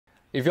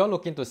If you're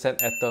looking to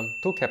send Atom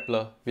to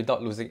Keplr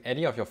without losing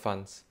any of your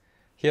funds,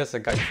 here's a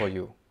guide for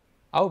you.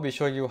 I will be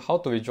showing you how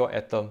to withdraw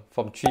Atom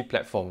from 3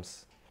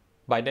 platforms: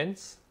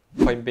 Binance,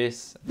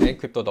 Coinbase, and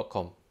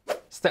Crypto.com.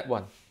 Step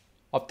 1.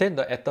 Obtain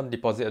the Atom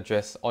deposit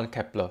address on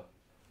Keplr.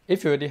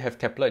 If you already have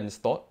Keplr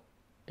installed,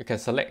 you can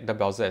select the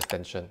browser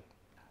extension.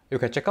 You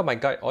can check out my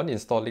guide on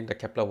installing the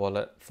Keplr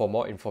Wallet for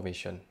more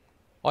information.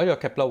 On your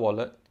Keplr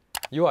Wallet,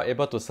 you are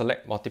able to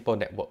select multiple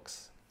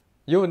networks.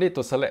 You will need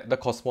to select the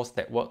Cosmos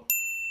network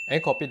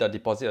and copy the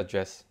deposit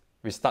address,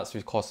 which starts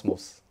with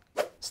Cosmos.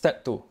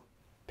 Step 2.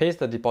 Paste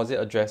the deposit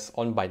address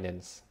on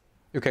Binance.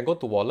 You can go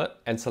to Wallet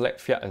and select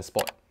Fiat and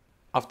Spot.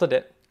 After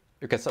that,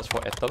 you can search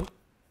for Atom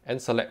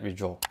and select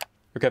Withdraw.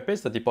 You can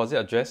paste the deposit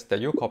address that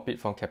you copied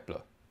from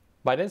Keplr.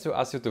 Binance will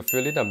ask you to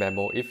fill in a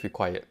memo if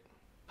required.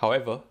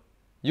 However,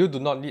 you do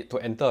not need to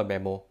enter a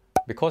memo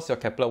because your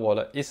Keplr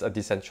wallet is a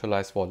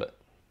decentralized wallet.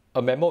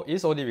 A memo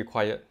is only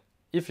required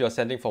if you are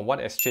sending from one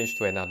exchange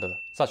to another,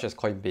 such as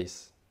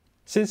Coinbase.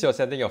 Since you are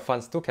sending your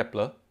funds to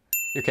Keplr,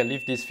 you can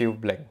leave this field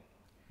blank.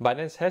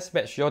 Binance has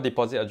matched your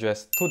deposit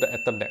address to the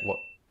Atom network.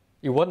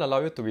 It won't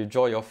allow you to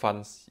withdraw your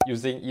funds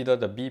using either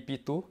the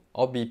BP2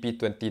 or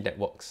BP20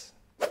 networks.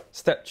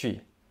 Step 3.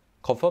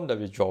 Confirm the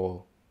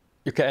withdrawal.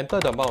 You can enter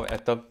the amount of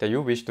Atom that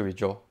you wish to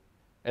withdraw,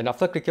 and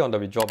after clicking on the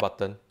withdraw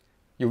button,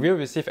 you will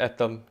receive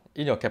Atom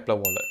in your Keplr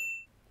wallet.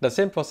 The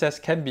same process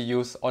can be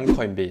used on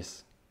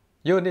Coinbase.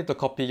 You will need to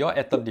copy your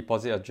Atom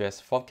deposit address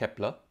from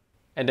Keplr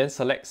and then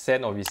select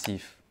Send or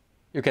Receive.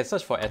 You can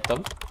search for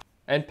Atom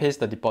and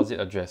paste the deposit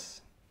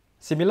address.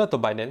 Similar to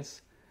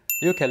Binance,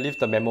 you can leave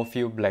the memo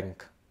field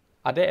blank.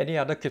 Are there any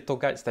other crypto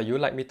guides that you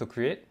would like me to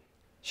create?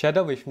 Share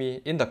them with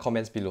me in the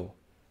comments below.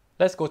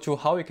 Let's go through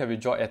how you can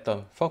withdraw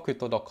Atom from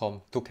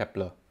Crypto.com to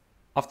Keplr.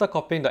 After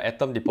copying the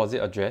Atom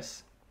deposit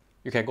address,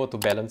 you can go to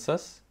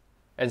Balances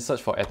and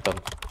search for Atom.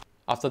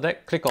 After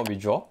that, click on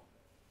Withdraw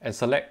and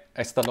select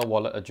External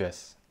Wallet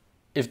Address.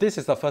 If this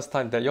is the first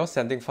time that you're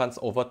sending funds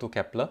over to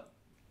Keplr,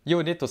 you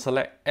will need to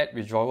select Add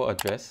Withdrawal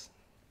Address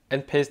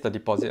and paste the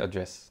deposit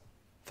address.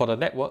 For the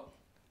network,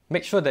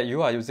 make sure that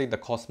you are using the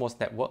Cosmos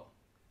network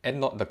and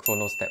not the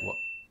Cronos network.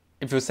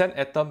 If you send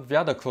Atom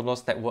via the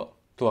Cronos network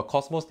to a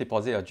Cosmos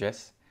deposit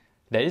address,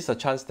 there is a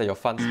chance that your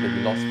funds may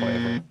be lost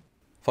forever.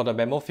 For the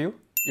memo field,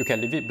 you can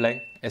leave it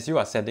blank as you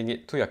are sending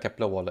it to your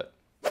Keplr wallet.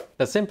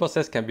 The same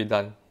process can be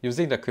done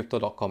using the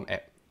Crypto.com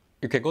app.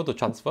 You can go to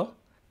Transfer,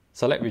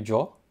 select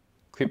Withdraw,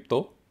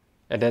 Crypto,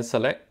 and then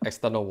select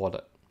External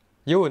Wallet.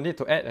 You will need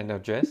to add an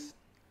address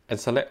and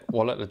select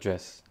Wallet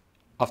Address.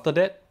 After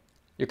that,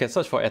 you can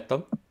search for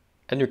Atom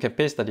and you can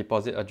paste the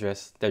deposit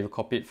address that you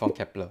copied from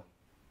Keplr.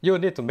 You will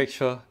need to make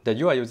sure that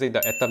you are using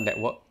the Atom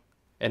network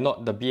and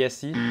not the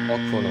BSC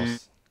or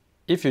Cronos.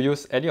 If you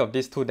use any of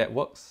these two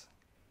networks,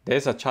 there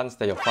is a chance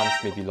that your funds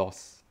may be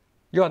lost.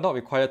 You are not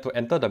required to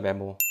enter the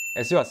memo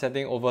as you are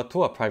sending over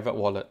to a private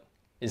wallet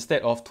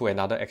instead of to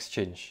another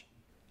exchange.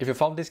 If you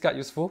found this guide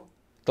useful,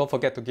 don't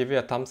forget to give it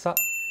a thumbs up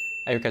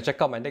and you can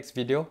check out my next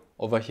video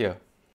over here.